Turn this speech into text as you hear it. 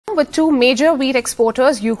With two major wheat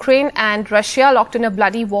exporters, Ukraine and Russia, locked in a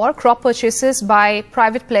bloody war, crop purchases by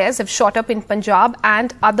private players have shot up in Punjab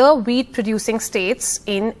and other wheat-producing states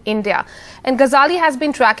in India. And Ghazali has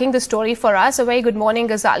been tracking the story for us. A very good morning,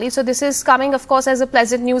 Ghazali. So this is coming, of course, as a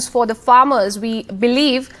pleasant news for the farmers. We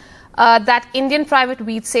believe that Indian private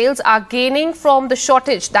wheat sales are gaining from the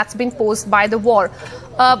shortage that's been posed by the war.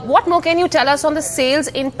 What more can you tell us on the sales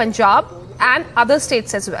in Punjab and other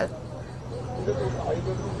states as well?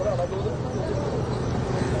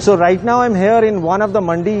 So right now I'm here in one of the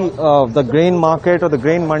mandi, the grain market or the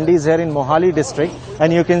grain mandis here in Mohali district,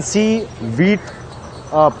 and you can see wheat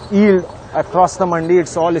yield across the mandi.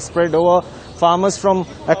 It's all spread over. Farmers from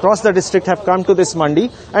across the district have come to this mandi,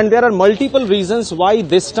 and there are multiple reasons why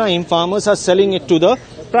this time farmers are selling it to the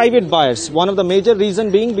private buyers. One of the major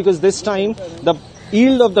reasons being because this time the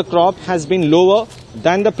yield of the crop has been lower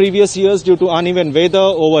than the previous years due to uneven weather,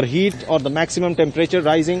 overheat, or the maximum temperature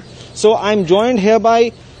rising. So I'm joined here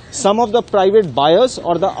by some of the private buyers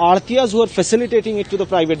or the artiyas who are facilitating it to the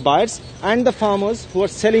private buyers and the farmers who are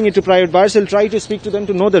selling it to private buyers. We'll try to speak to them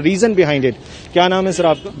to know the reason behind it. क्या नाम है sir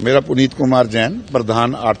आपका? मेरा पुनीत कुमार जैन,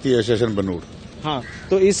 प्रधान आरती association Banur. हाँ,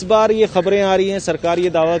 तो इस बार ये खबरें आ रही हैं, सरकार ये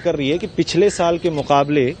दावा कर रही है कि पिछले साल के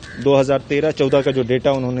मुकाबले 2013-14 का जो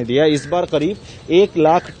डेटा उन्होंने दिया, इस बार करीब 1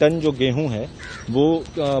 लाख टन जो गेहूं है वो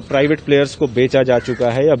प्राइवेट प्लेयर्स को बेचा जा चुका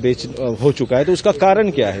है या हो चुका है। तो उसका कारण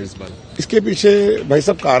क्या है इस बार? इसके पीछे भाई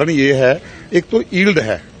साहब कारण ये है, एक तो यील्ड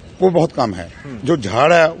है वो बहुत कम है, जो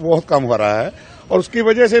झाड़ है वो बहुत कम हो रहा है, और उसकी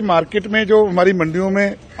वजह से मार्केट में जो हमारी मंडियों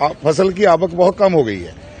में फसल की आवक बहुत कम हो गई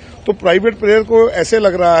है। तो प्राइवेट प्लेयर को ऐसे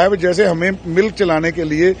लग रहा है जैसे हमें मिल चलाने के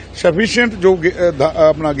लिए सफिशिएंट जो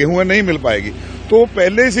अपना गेहूं है नहीं मिल पाएगी, तो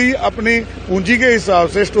पहले से ही अपनी पूंजी के हिसाब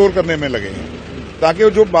से स्टोर करने में लगे हैं, ताकि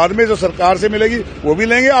जो बाद में जो सरकार से मिलेगी वो भी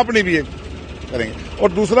लेंगे, अपनी भी करेंगे।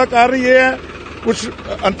 और दूसरा कारण ये है, कुछ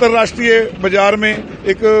अंतर्राष्ट्रीय बाजार में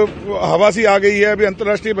एक हवा सी आ गई है, अभी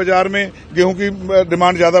अंतर्राष्ट्रीय बाजार में गेहूं की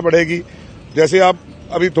डिमांड ज्यादा बढ़ेगी। जैसे आप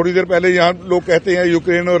अभी थोड़ी देर पहले यहाँ लोग कहते हैं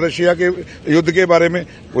यूक्रेन और रशिया के युद्ध के बारे में,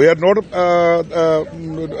 we are not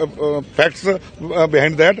facts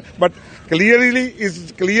behind that, but clearly is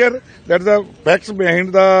clear that the facts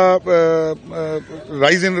behind the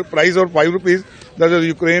rise in price of 5 rupees, that is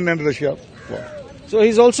Ukraine and Russia war. So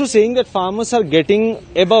he's also saying that farmers are getting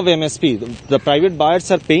above MSP. The private buyers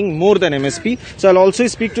are paying more than MSP. So I'll also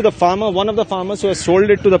speak to the farmer, one of the farmers who has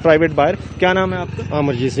sold it to the private buyer. क्या नाम है आपका?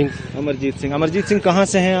 अमरजीत सिंह। अमरजीत सिंह कहाँ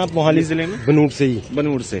से हैं आप? मोहाली जिले में? बनूर से ही।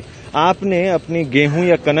 बनूर से। आपने अपनी गेहूं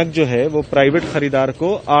या कनक जो है वो प्राइवेट खरीदार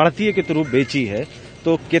को आड़तीय के थ्रू बेची है,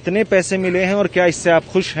 तो कितने पैसे मिले हैं और क्या इससे आप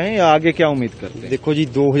खुश हैं या आगे क्या उम्मीद करते हैं? देखो जी,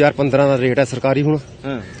 2015 का रेट है सरकारी हुण,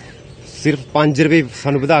 सिर्फ 5 रुपए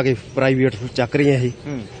सानू वधा के प्राइवेट चक रही है,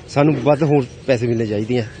 सानू वध होर पैसे मिलने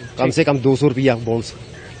चाहिए, कम से कम 200 रुपया bonus.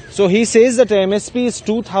 So he says that MSP is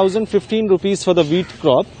 2015 rupees for the wheat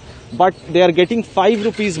crop, but they are getting 5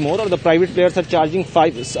 rupees more, or the private players are charging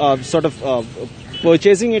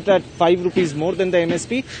purchasing it at 5 rupees more than the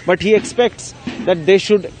MSP, but he expects that they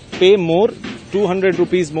should pay more. 200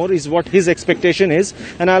 rupees more is what his expectation is.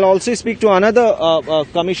 And I'll also speak to another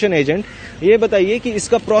commission agent. ये बताइए कि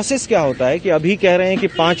इसका process क्या होता है कि अभी कह रहे हैं कि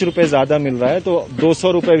 5 रुपए ज्यादा मिल रहा है, तो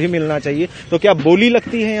 200 रुपए भी मिलना चाहिए, तो क्या बोली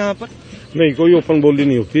लगती है यहाँ पर? नहीं, कोई ओपन बोली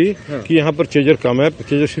नहीं होती कि यहाँ परचेजर कम है,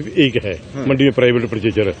 परचेजर सिर्फ एक है मंडी में, प्राइवेट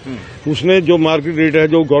परचेजर है। उसने जो मार्केट रेट है,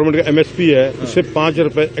 जो गवर्नमेंट का एमएसपी है, उससे 5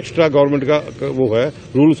 रुपए एक्स्ट्रा गवर्नमेंट का वो है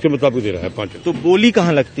रूल, उसके मुताबिक दे रहा है 5। तो बोली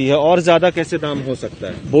कहाँ लगती है और ज्यादा कैसे दाम हो सकता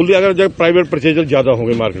है? बोली अगर जब प्राइवेट परचेजर ज्यादा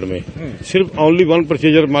होंगे मार्केट में, सिर्फ ओनली 1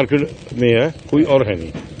 परचेजर मार्केट में है, कोई और है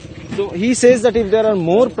नहीं। So he says that if there are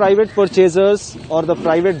more private purchasers or the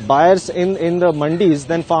private buyers in the mandis,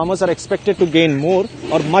 then farmers are expected to gain more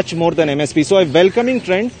or much more than MSP. So a welcoming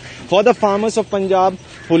trend for the farmers of Punjab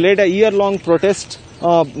who led a year-long protest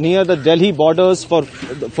near the Delhi borders for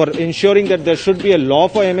ensuring that there should be a law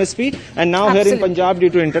for MSP. And now here in Punjab, due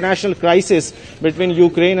to international crisis between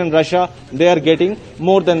Ukraine and Russia, they are getting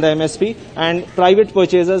more than the MSP. And private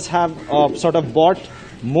purchasers have sort of bought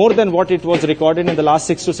more than what it was recorded in the last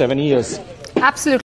 6 to 7 years. Absolutely.